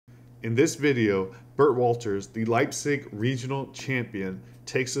In this video, Bert Wolters, the Leipzig regional champion,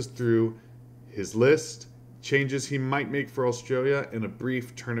 takes us through his list, changes he might make for Australia, and a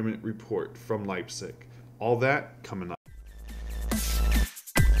brief tournament report from Leipzig. All that coming up.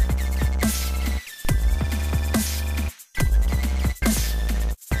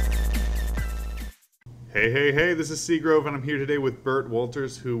 Hey, this is Seagrove, and I'm here today with Bert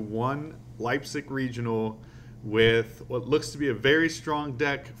Wolters, who won Leipzig Regional with what looks to be a very strong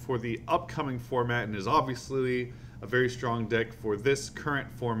deck for the upcoming format, and is obviously a very strong deck for this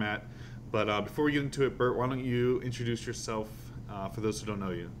current format. But before we get into it, Bert, why don't you introduce yourself for those who don't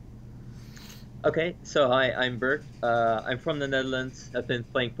know you? Okay, so hi, I'm Bert. I'm from the Netherlands. I've been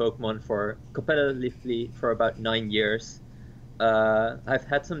playing Pokemon competitively for about 9 years. I've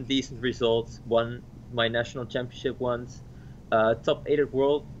had some decent results, won my national championship once, top 8 at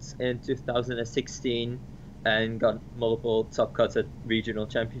Worlds in 2016, and got multiple top cuts at regional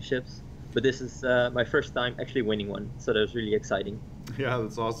championships. But this is my first time actually winning one, so that was really exciting. Yeah,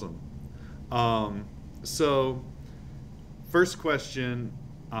 that's awesome. So, first question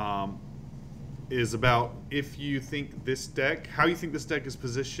is about if you think this deck, how you think this deck is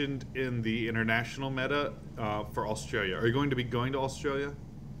positioned in the international meta for Australia. Are you going to be going to Australia?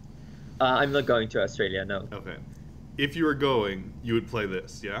 I'm not going to Australia, no. Okay. If you were going, you would play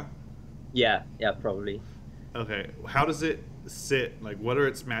this, yeah? Yeah, probably. Okay. How does it sit? Like, what are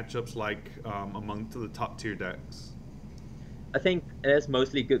its matchups like among the top tier decks? I think it has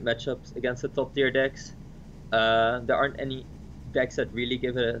mostly good matchups against the top tier decks. There aren't any decks that really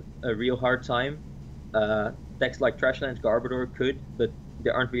give it a real hard time. Decks like Trashlands Garbodor could, but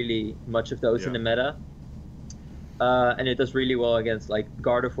there aren't really much of those in the meta. And it does really well against like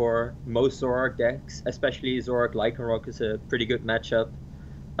Gardevoir, most Zoroark decks, especially Zoroark Lycanroc is a pretty good matchup.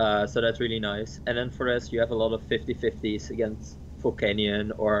 So that's really nice. And then for us, you have a lot of 50-50s against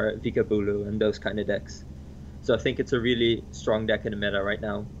Volcanion or Vikabulu and those kind of decks. So I think it's a really strong deck in the meta right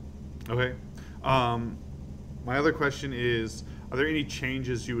now. Okay. My other question is, are there any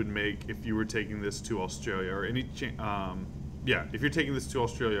changes you would make if you were taking this to Australia? Or any if you're taking this to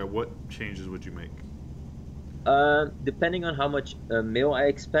Australia, what changes would you make? Depending on how much mill I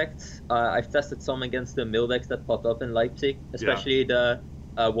expect, I've tested some against the mill decks that popped up in Leipzig, especially the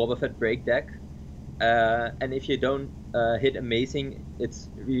Wobbuffet Break deck. And if you don't hit amazing, it's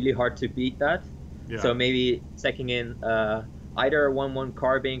really hard to beat that. Yeah. So maybe secking in either a 1/1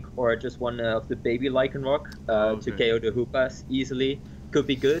 Carbink or just one of the baby Lycanroc to KO the Hoopas easily could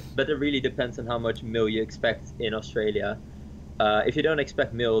be good, but it really depends on how much mill you expect in Australia. If you don't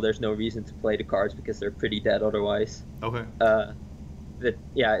expect mill, there's no reason to play the cards because they're pretty dead otherwise. Okay. But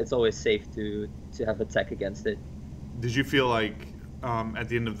yeah, it's always safe to have attack against it. Did you feel like at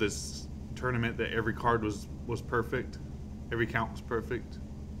the end of this tournament that every card was perfect? Every count was perfect?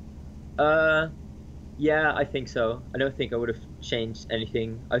 Yeah, I think so. I don't think I would have changed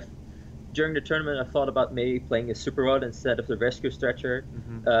anything. During the tournament, I thought about maybe playing a Super Rod instead of the Rescue Stretcher,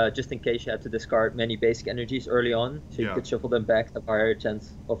 just in case you had to discard many basic energies early on, so you could shuffle them back to have a higher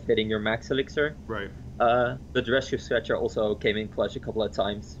chance of hitting your max elixir. Right. But the Rescue Stretcher also came in clutch a couple of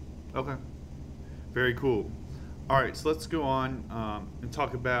times. Okay. Very cool. All right, so let's go on and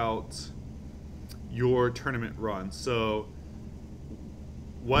talk about your tournament run. So,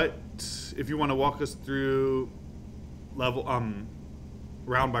 if you want to walk us through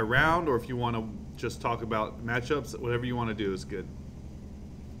round by round, or if you want to just talk about matchups, whatever you want to do is good.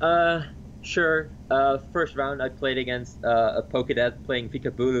 Sure. First round I played against a Pokédex playing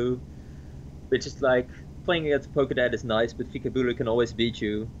Vikabulu, which is like, playing against Pokédex is nice, but Vikabulu can always beat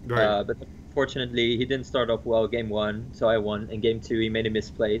you. Right. But fortunately, he didn't start off well game 1, so I won. In game 2, he made a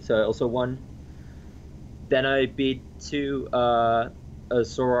misplay, so I also won. Then I beat 2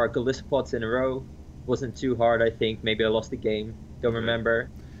 Zoroark Gallipods in a row. Wasn't too hard, I think. Maybe I lost the game. Don't remember.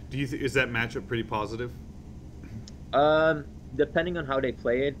 Do you is that matchup pretty positive? Depending on how they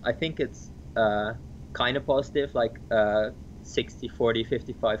play it, I think it's kind of positive, like 60-40,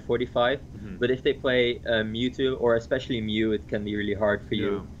 55-45. But if they play Mewtwo, or especially Mew, it can be really hard for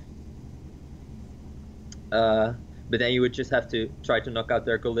you. But then you would just have to try to knock out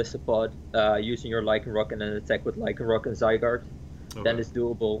their Gallisopod using your Lycanroc and then attack with Lycanroc and Zygarde. Okay. Then it's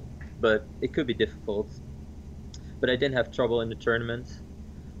doable, but it could be difficult. But I didn't have trouble in the tournament.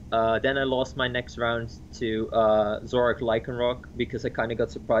 Then I lost my next round to Zoroark Lycanroc because I kind of got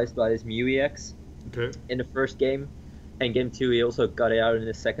surprised by his Mew EX in the first game. And game 2, he also got it out in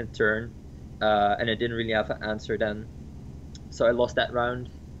the second turn. And I didn't really have an answer then. So I lost that round.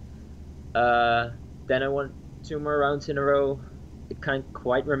 Then I won 2 more rounds in a row. I can't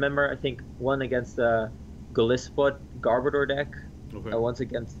quite remember. I think one against the Gallispot Garbodor deck. Okay. once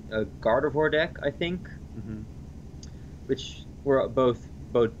against a Gardevoir deck, I think, Hmm. which were both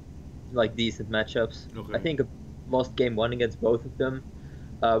like decent matchups. Okay. I think I lost game one against both of them,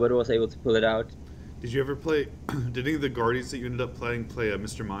 but I was able to pull it out. Did you ever play? Did any of the Guardians that you ended up playing play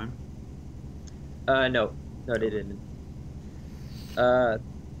Mr. Mime? No, no, they Okay. didn't. Uh,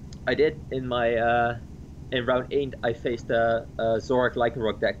 I did in my in round eight. I faced a Zorak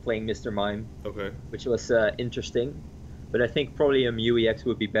Lycanroc deck playing Mr. Mime, Okay. which was interesting. But I think probably a Mew EX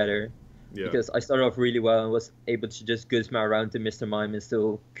would be better Yeah. because I started off really well and was able to just Guzma around to Mr. Mime and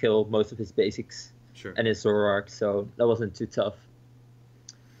still kill most of his basics Sure. and his Zorak, so that wasn't too tough.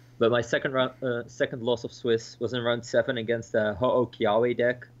 But my second loss of Swiss was in round seven against the Ho-Oh Kiawe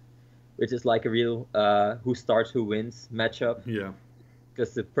deck, which is like a real who starts, who wins matchup. Yeah.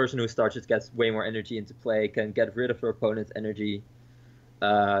 Because the person who starts just gets way more energy into play, can get rid of their opponent's energy.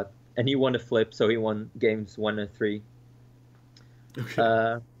 And he won the flip, so he won games 1 and 3.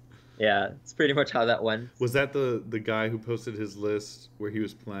 Okay. Yeah, it's pretty much how that went. Was that the guy who posted his list where he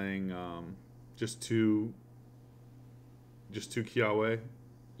was playing just two Kiawe?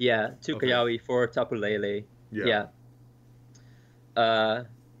 Yeah, two Okay. Kayawi, 4 Tapu Lele. Yeah. Yeah.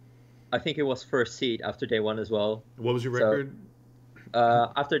 I think it was first seed after day one as well. What was your So, record?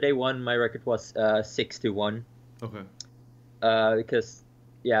 after day one, my record was 6-1. Okay. Because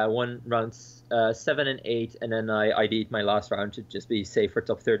yeah, I won rounds 7 and 8, and then I ID'd my last round to just be safe for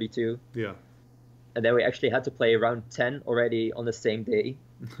top 32. Yeah. And then we actually had to play round 10 already on the same day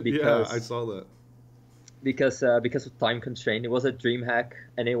Yeah, because I saw that. because of time constraint. It was a dream hack,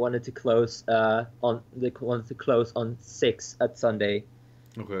 and they wanted to close on 6 at Sunday.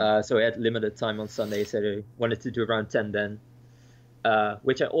 Okay. So we had limited time on Sunday, so they wanted to do round 10 then,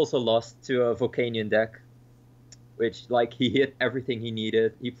 which I also lost to a Volcanion deck, which like he hit everything he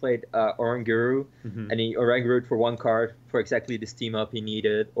needed. He played Oranguru, Hmm. and he Oranguru'd for 1 card for exactly the steam up he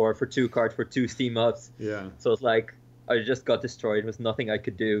needed, or for 2 cards for 2 steam ups. Yeah. So it's like I just got destroyed. There was nothing I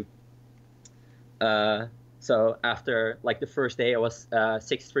could do. So after like the first day, I was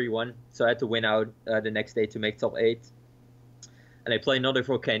 6-3-1, so I had to win out the next day to make top 8. And I play another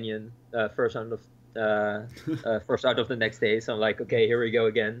Volcanion first out of the next day. So I'm like, okay, here we go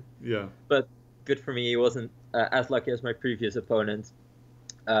again. Yeah. But good for me, he wasn't as lucky as my previous opponent.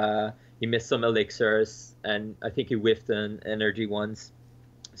 He missed some elixirs, and I think he whiffed an energy once,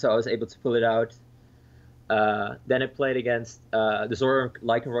 so I was able to pull it out. Then I played against the Zorak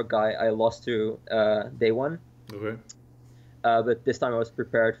Lycanroc guy I lost to day one. Okay. But this time I was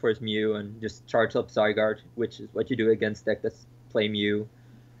prepared for his Mew and just charged up Zygarde, which is what you do against deck that's play Mew.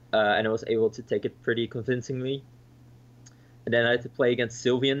 And I was able to take it pretty convincingly. And then I had to play against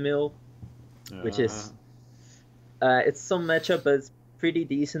Sylveon Mill, which is it's some matchup, but it's pretty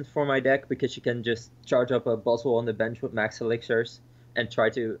decent for my deck because you can just charge up a Buzzwole on the bench with max elixirs and try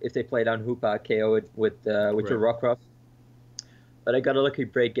to, if they play down Hoopa, KO it with your Right. Rockruff. But I got a lucky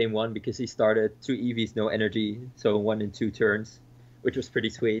break game one because he started 2 EVs, no energy, so 1 in 2 turns, which was pretty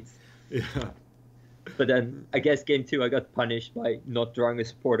sweet. Yeah. But then I guess game 2 I got punished by not drawing a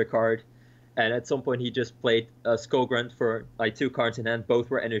supporter card, and at some point he just played a Skullgrunt for like 2 cards in hand, both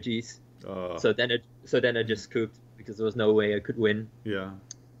were energies. So then I just scooped because there was no way I could win. Yeah.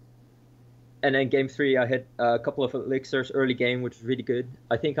 And then game 3 I hit a couple of elixirs early game, which was really good.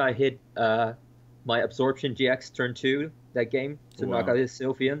 I think I hit my Absorption GX turn 2 that game to knock Wow. out his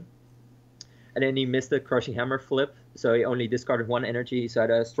Sylveon. And then he missed the Crushing Hammer flip, so he only discarded 1 energy, so I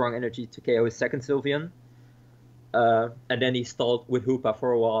had a strong energy to KO his second Sylveon. And then he stalled with Hoopa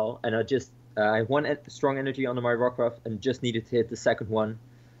for a while, and I had 1 strong energy under my Rockruff and just needed to hit the second one.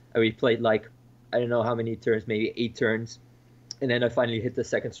 And we played like, I don't know how many turns, maybe 8 turns. And then I finally hit the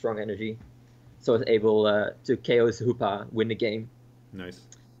second strong energy. So I was able to KO his Hoopa, win the game. Nice.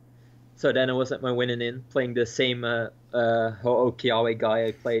 So then I was at my winning in, playing the same Ho-Oh Kiawe guy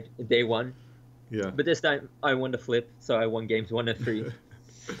I played day 1. Yeah. But this time I won the flip, so I won games 1 and 3.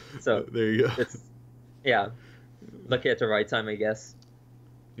 So there you go. it's, yeah, lucky at the right time, I guess.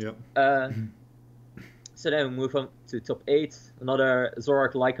 Yep. So then we move on to top 8, another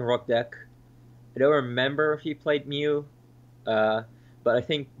Zorak Lycanroc deck. I don't remember if he played Mew, but I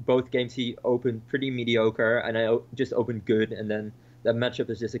think both games he opened pretty mediocre, and I just opened good, and then that matchup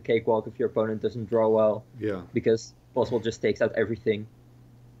is just a cakewalk if your opponent doesn't draw well, Yeah. because Buzzwole just takes out everything.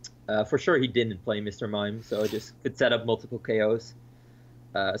 For sure he didn't play Mr. Mime, so I just could set up multiple KOs.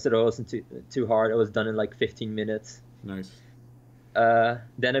 So that wasn't too hard. It was done in like 15 minutes. Nice.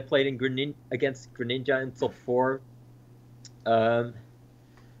 Then I played in against Greninja in top 4.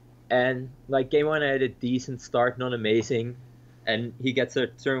 And like game 1 I had a decent start, not amazing. And he gets a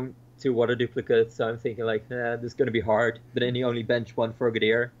turn 2 water duplicates, so I'm thinking like, this is gonna be hard. But then he only benched 1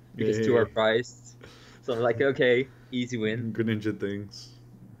 Frogadier because 2 are priced. So I'm like, okay, easy win. Greninja things.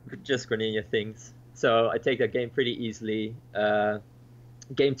 Just Greninja things. So I take that game pretty easily.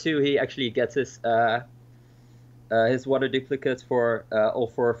 Game 2, he actually gets his water duplicates for all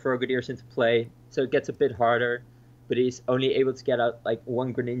 4 Frogadiers into play, so it gets a bit harder. But he's only able to get out like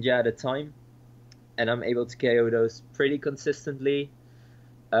 1 Greninja at a time, and I'm able to KO those pretty consistently.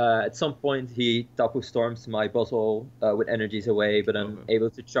 At some point, he Tapu Storms my Buzzwole with energies away, but I'm able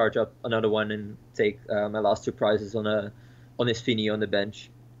to charge up another one and take my last 2 prizes on his Fini on the bench.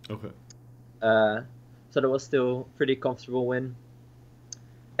 Okay. So that was still pretty comfortable win.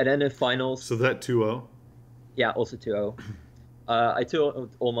 And then in finals... So that 2-0? Yeah, also 2-0. I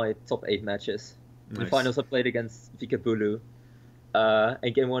took all my top 8 matches. Nice. In finals, I played against Vikabulu.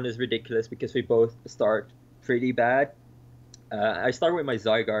 And game 1 is ridiculous because we both start pretty bad. I start with my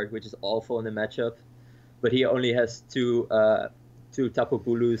Zygarde, which is awful in the matchup, but he only has two Tapu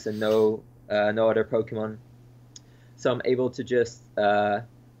Bulus and no other Pokemon. So I'm able to just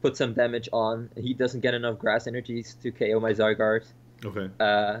put some damage on. He doesn't get enough grass energies to KO my Zygarde. Okay.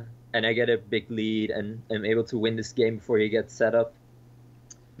 And I get a big lead and I'm able to win this game before he gets set up.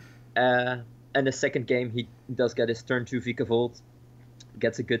 And the second game, he does get his turn 2 Vikavolt,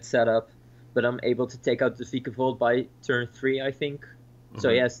 gets a good setup, but I'm able to take out the Vikavolt by turn 3, I think. So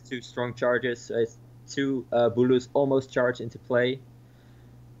he has 2 strong charges, so he has 2 Bulus almost charged into play.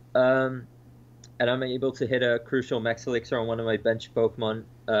 And I'm able to hit a crucial Max Elixir on one of my bench Pokemon,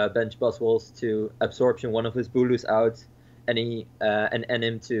 bench Buzzwoles, to absorption one of his Bulus out, and end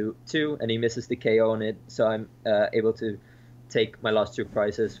him to 2, and he misses the KO on it, so I'm able to take my last 2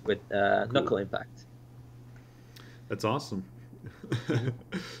 prizes with Knuckle Impact. That's awesome.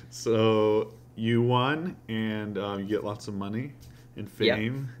 So you won, and you get lots of money and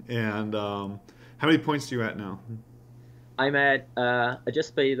fame. Yeah. And how many points are you at now? I'm at, I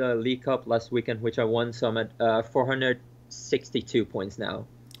just played the League Cup last weekend, which I won, so I'm at 462 points now.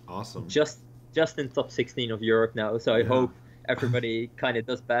 Awesome. Just in top 16 of Europe now, so I hope everybody kind of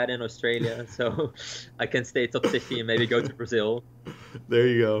does bad in Australia, so I can stay top 60 and maybe go to Brazil. There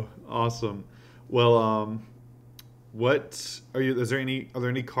you go. Awesome. Well, what are you? Are there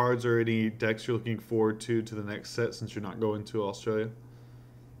any cards or any decks you're looking forward to the next set since you're not going to Australia?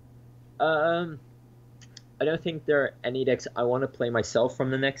 I don't think there are any decks I want to play myself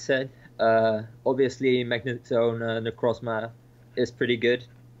from the next set. Obviously, Magnezone Necrozma is pretty good.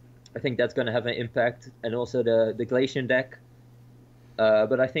 I think that's going to have an impact, and also the Glacian deck.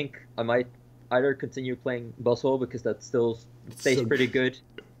 But I think I might either continue playing Buzzwole because that still stays pretty good.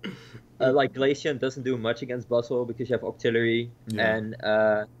 Like Glacian doesn't do much against Buzzwole because you have Octillery, and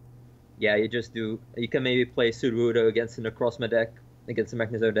you can maybe play Sudowoodo against the Necrozma deck, against the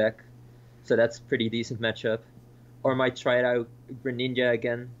Magnezone deck. So that's a pretty decent matchup. Or I might try it out Greninja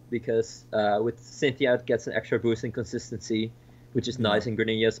again because with Cynthia it gets an extra boost in consistency, which is nice, and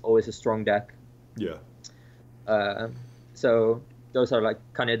Greninja is always a strong deck. Yeah. So those are like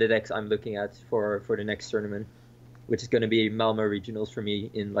kind of the decks I'm looking at for the next tournament, which is going to be Malmo Regionals for me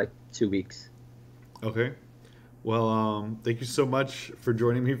in like 2 weeks. Okay. Well, thank you so much for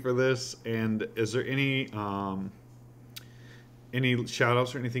joining me for this. And is there any shout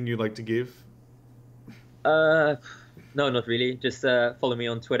outs or anything you'd like to give? No, not really. Just follow me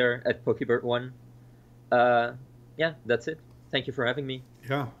on Twitter at Pokebert1. Yeah, that's it. Thank you for having me.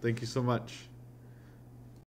 Yeah, thank you so much.